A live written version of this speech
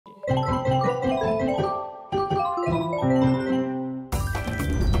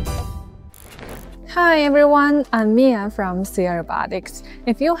Hi everyone, I'm Mia from CR Robotics.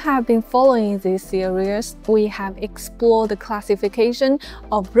 If you have been following this series, we have explored the classification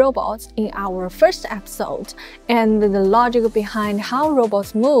of robots in our first episode and the logic behind how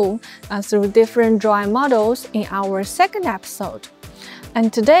robots move through different drawing models in our second episode.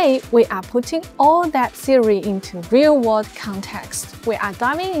 And today, we are putting all that theory into real-world context. We are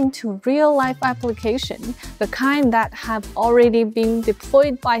diving into real-life applications, the kind that have already been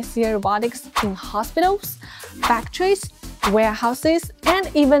deployed by CR Robotics in hospitals, factories, warehouses,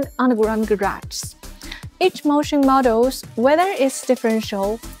 and even underground garages. Each motion model, whether it's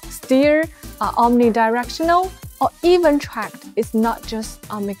differential, steer, omnidirectional, or even tracked, is not just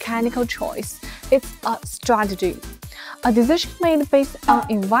a mechanical choice, it's a strategy. A decision made based on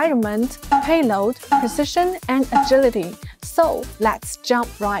environment, payload, precision, and agility. So let's jump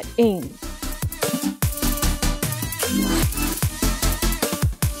right in.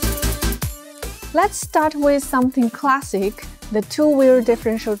 Let's start with something classic, the two-wheel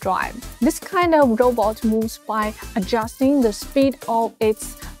differential drive. This kind of robot moves by adjusting the speed of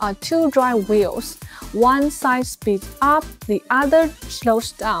its two drive wheels. One side speeds up, the other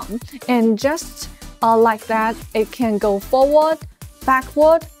slows down, and just like that, it can go forward,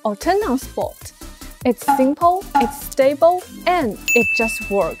 backward, or turn on spot. It's simple, it's stable, and it just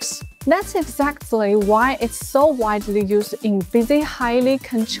works. That's exactly why it's so widely used in busy, highly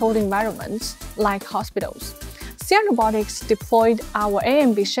controlled environments like hospitals. CR Robotics deployed our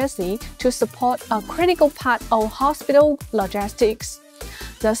AMB chassis to support a critical part of hospital logistics,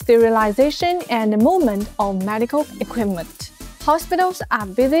 the sterilization and movement of medical equipment. Hospitals are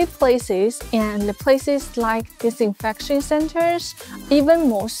busy places, and places like disinfection centers even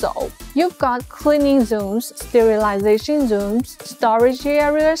more so. You've got cleaning zones, sterilization zones, storage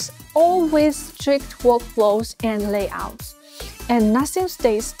areas, all with strict workflows and layouts. And nothing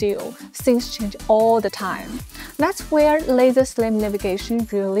stays still, things change all the time. That's where laser slam navigation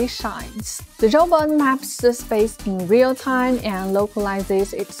really shines. The robot maps the space in real time and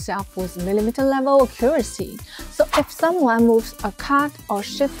localizes itself with millimeter-level accuracy. So if someone moves a cart or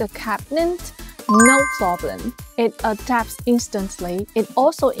shifts a cabinet, no problem. It adapts instantly. It's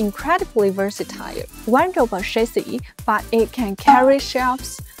also incredibly versatile. One robot chassis, but it can carry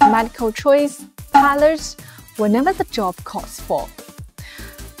shelves, medical trays, pallets, whenever the job calls for.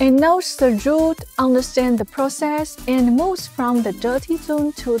 It knows the route, understands the process, and moves from the dirty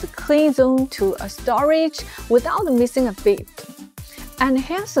zone to the clean zone to a storage without missing a beat. And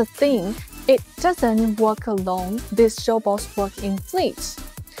here's the thing, it doesn't work alone. These robots work in fleets.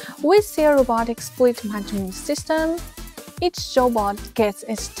 With CR Robotics Fleet Management System, each robot gets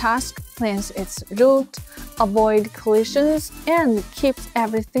its task, plans its route, avoids collisions, and keeps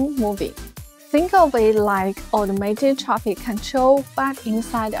everything moving. Think of it like automated traffic control, but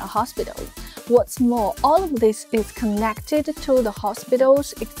inside a hospital. What's more, all of this is connected to the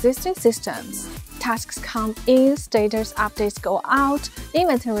hospital's existing systems. Tasks come in, status updates go out,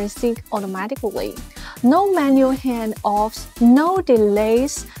 inventory sync automatically. No manual handoffs, no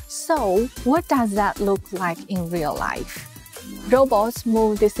delays. So, what does that look like in real life? Robots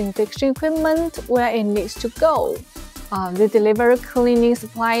move disinfection equipment where it needs to go. They deliver cleaning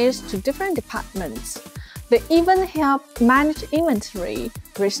supplies to different departments. They even help manage inventory,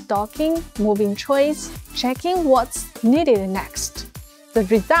 restocking, moving trays, checking what's needed next. The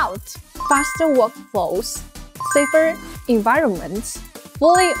result: faster workflows, safer environments,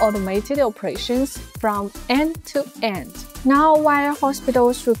 fully automated operations from end to end. Now, while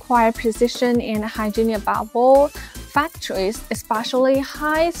hospitals require precision and hygiene above all, factories, especially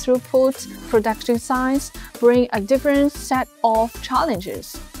high-throughput production sites, bring a different set of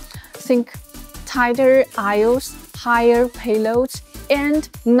challenges. Think tighter aisles, higher payloads, and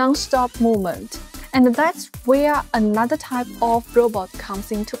non-stop movement. And that's where another type of robot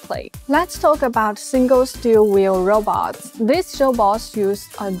comes into play. Let's talk about single steel wheel robots. These robots use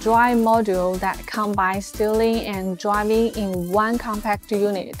a drive module that combines steering and driving in one compact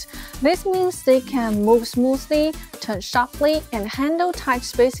unit. This means they can move smoothly, turn sharply, and handle tight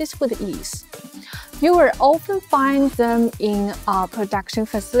spaces with ease. You will often find them in production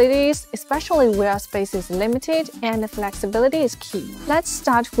facilities, especially where space is limited and flexibility is key. Let's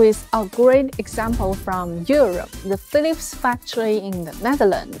start with a great example from Europe, the Philips factory in the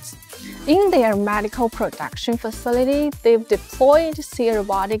Netherlands. In their medical production facility, they've deployed CR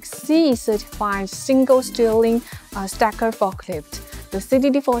Robotics CE-certified single-steering stacker forklift, the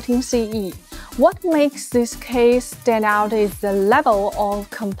CDD14CE. What makes this case stand out is the level of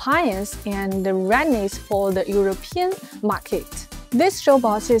compliance and the readiness for the European market. This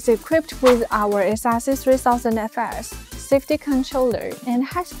robot is equipped with our SRC3000FS safety controller and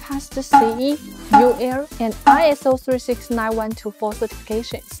has passed the CE, UL, and ISO 36912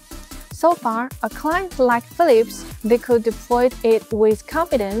 certifications. So far, a client like Philips, they could deploy it with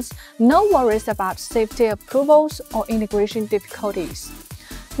confidence, no worries about safety approvals or integration difficulties.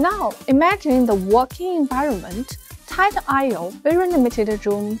 Now, imagine the working environment, tight I/O, very limited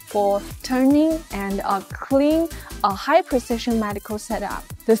room for turning, and a clean, high-precision medical setup.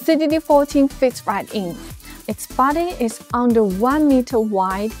 The CDD14 fits right in. Its body is under 1 meter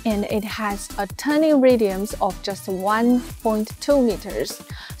wide and it has a turning radius of just 1.2 meters,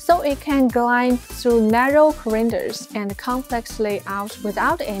 so it can glide through narrow corridors and complex layouts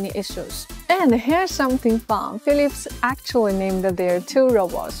without any issues. And here's something fun. Philips actually named their two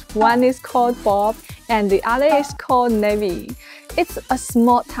robots. One is called Bob and the other is called Navy. It's a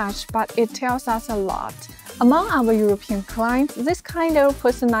small touch, but it tells us a lot. Among our European clients, this kind of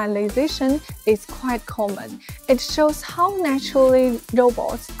personalization is quite common. It shows how naturally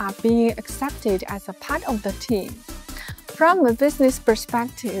robots are being accepted as a part of the team. From a business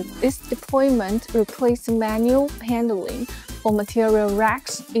perspective, this deployment replaces manual handling for material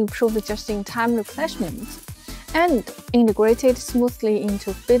racks, improves just-in-time replenishment, and integrated smoothly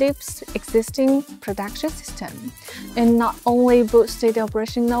into Philips' existing production system. And not only boosted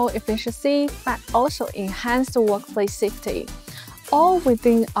operational efficiency, but also enhanced workplace safety, all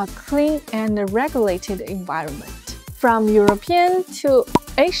within a clean and regulated environment. From European to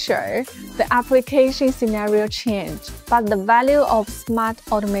Asia, the application scenario changed, but the value of smart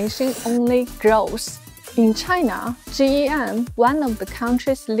automation only grows. In China, GEM, one of the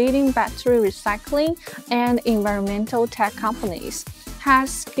country's leading battery recycling and environmental tech companies, has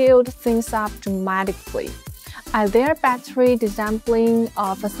scaled things up dramatically. At their battery disassembling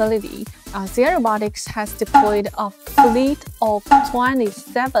facility, Zerobotics has deployed a fleet of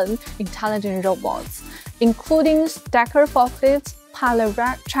 27 intelligent robots, including stacker forklifts, pallet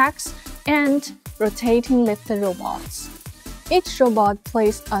trucks, and rotating lift robots. Each robot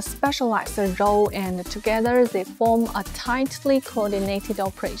plays a specialized role and together they form a tightly coordinated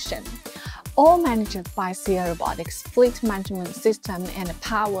operation, all managed by Zerobotics' fleet management system and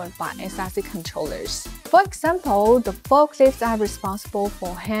powered by SRC controllers. For example, the forklifts are responsible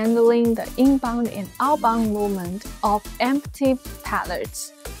for handling the inbound and outbound movement of empty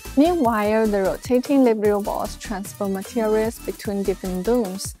pallets. Meanwhile, the rotating lift robots transfer materials between different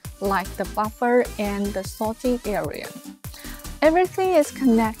booms, like the buffer and the sorting area. Everything is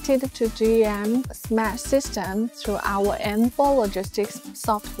connected to GM Smart System through our M4 Logistics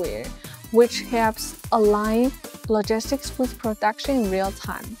software, which helps align logistics with production in real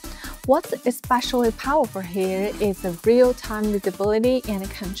time. What's especially powerful here is the real-time visibility and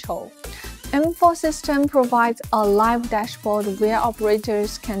control. M4 system provides a live dashboard where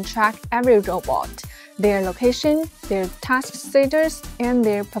operators can track every robot, their location, their task status, and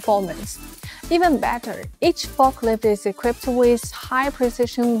their performance. Even better, each forklift is equipped with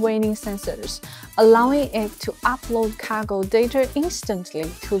high-precision weighing sensors, allowing it to upload cargo data instantly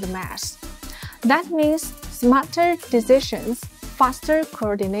to the mast. That means smarter decisions, faster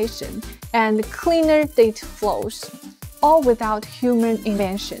coordination, and cleaner data flows, all without human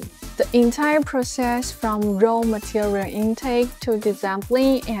intervention. The entire process from raw material intake to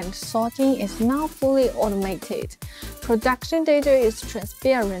disassembling and sorting is now fully automated. Production data is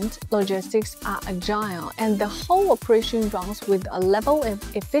transparent, logistics are agile, and the whole operation runs with a level of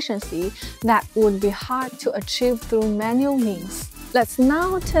efficiency that would be hard to achieve through manual means. Let's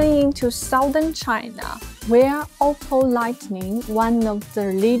now turn into southern China, where Oppo Lightning, one of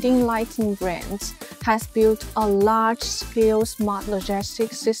the leading lighting brands, has built a large-scale smart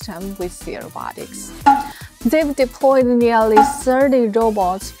logistics system with Zerobotics. They've deployed nearly 30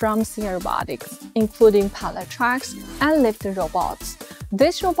 robots from Zerobotics, including pallet trucks and lift robots.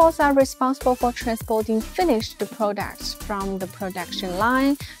 These robots are responsible for transporting finished products from the production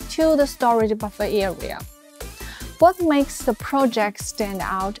line to the storage buffer area. What makes the project stand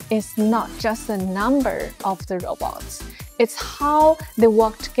out is not just the number of the robots, it's how they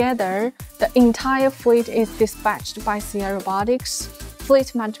work together. The entire fleet is dispatched by Zerobotics'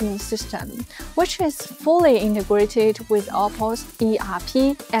 fleet management system, which is fully integrated with Oppo's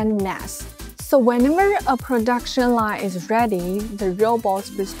ERP and NAS. So whenever a production line is ready, the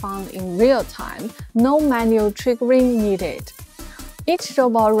robots respond in real time, no manual triggering needed. Each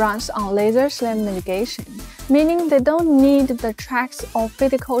robot runs on laser slam navigation, meaning they don't need the tracks or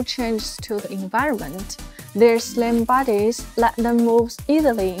physical changes to the environment. Their slim bodies let them move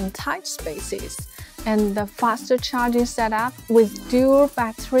easily in tight spaces, and the faster charging setup with dual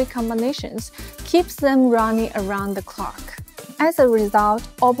battery combinations keeps them running around the clock. As a result,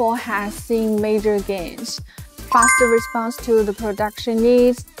 Oppo has seen major gains. faster response to the production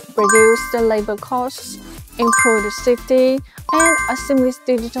needs, reduce the labor costs, improve the safety, and a seamless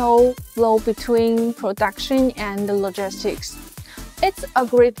digital flow between production and the logistics. It's a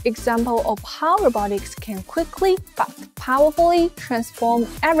great example of how robotics can quickly but powerfully transform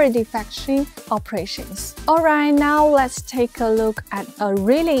everyday factory operations. Alright, now let's take a look at a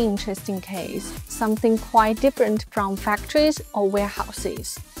really interesting case, something quite different from factories or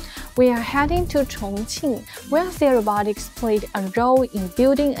warehouses. We are heading to Chongqing, where the robotics played a role in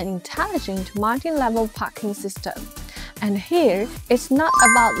building an intelligent multi-level parking system. And here, it's not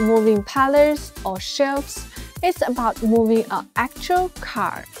about moving pallets or shelves, it's about moving an actual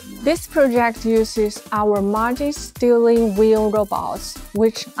car. This project uses our multi-steering wheel robots,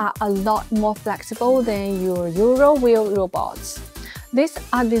 which are a lot more flexible than your Euro wheel robots. These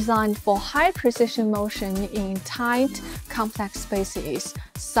are designed for high-precision motion in tight, complex spaces,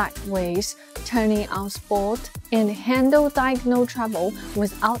 sideways, turning on spot, and handle diagonal travel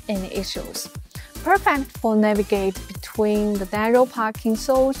without any issues. Perfect for navigate between the narrow parking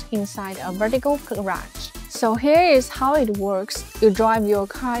zones inside a vertical garage. So here is how it works. You drive your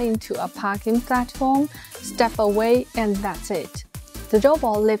car into a parking platform, step away, and that's it. The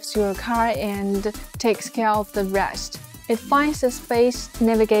robot lifts your car and takes care of the rest. It finds a space,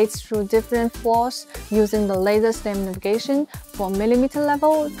 navigates through different floors using the laser stem navigation for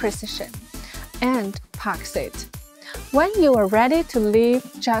millimeter-level precision, and parks it. When you are ready to leave,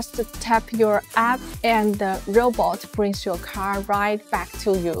 just tap your app and the robot brings your car right back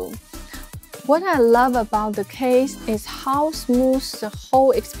to you. What I love about the case is how smooth the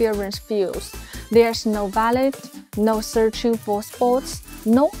whole experience feels. There's no valet, no searching for spots,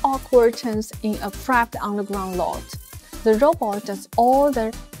 no awkward turns in a cramped underground lot. The robot does all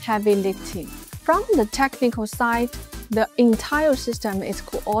the heavy lifting. From the technical side, the entire system is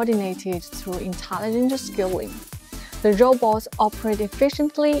coordinated through intelligent scaling. The robots operate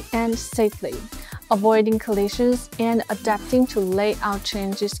efficiently and safely, avoiding collisions and adapting to layout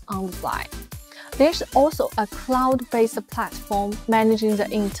changes on the fly. There's also a cloud-based platform managing the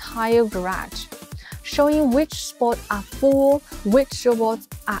entire garage, showing which spots are full, which robots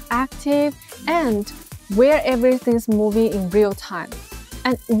are active, and where everything's moving in real time.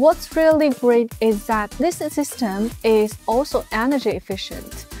 And what's really great is that this system is also energy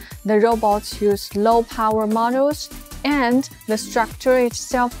efficient. The robots use low-power models, and the structure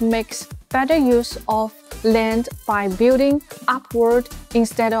itself makes better use of land by building upward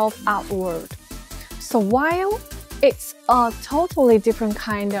instead of outward. So while it's a totally different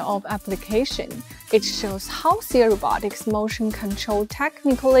kind of application, it shows how the robotics motion control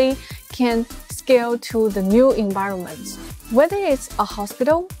technically can scale to the new environments. Whether it's a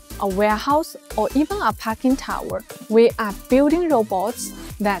hospital, a warehouse, or even a parking tower, we are building robots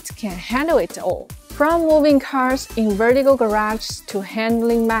that can handle it all. From moving cars in vertical garages to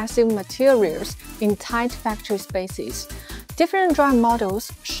handling massive materials in tight factory spaces, different drive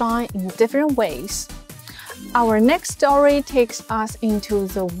models shine in different ways. Our next story takes us into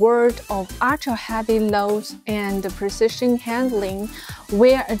the world of ultra-heavy loads and precision handling,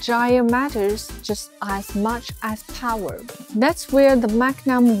 where agile matters just as much as power. That's where the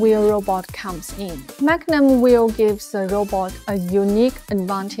mecanum wheel robot comes in. Mecanum wheel gives the robot a unique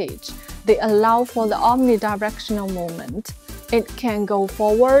advantage. They allow for the omnidirectional movement. It can go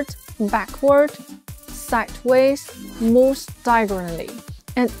forward, backward, sideways, move diagonally,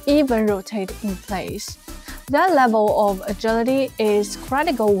 and even rotate in place. That level of agility is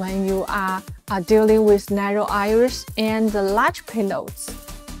critical when you are dealing with narrow aisles and large payloads.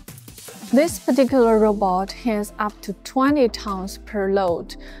 This particular robot has up to 20 tons per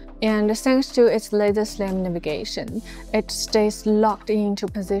load, and thanks to its laser slam navigation, it stays locked into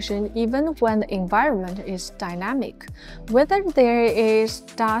position even when the environment is dynamic. Whether there is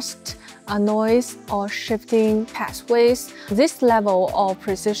dust, a noise, or shifting pathways, this level of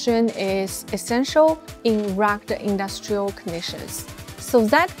precision is essential in rugged industrial conditions. So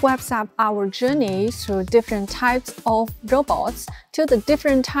that wraps up our journey through different types of robots to the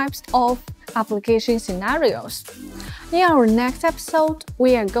different types of application scenarios. In our next episode,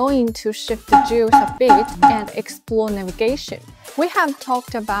 we are going to shift the gears a bit and explore navigation. We have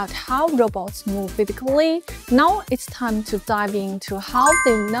talked about how robots move physically. Now it's time to dive into how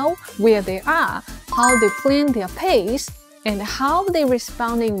they know where they are, how they plan their pace, and how they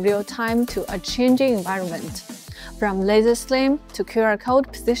respond in real time to a changing environment. From laser slam to QR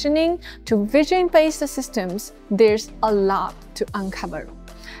code positioning to vision-based systems, there's a lot to uncover.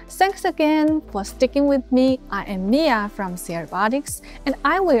 Thanks again for sticking with me. I am Mia from Robotics, and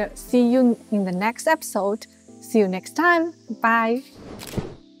I will see you in the next episode. See you next time. Bye.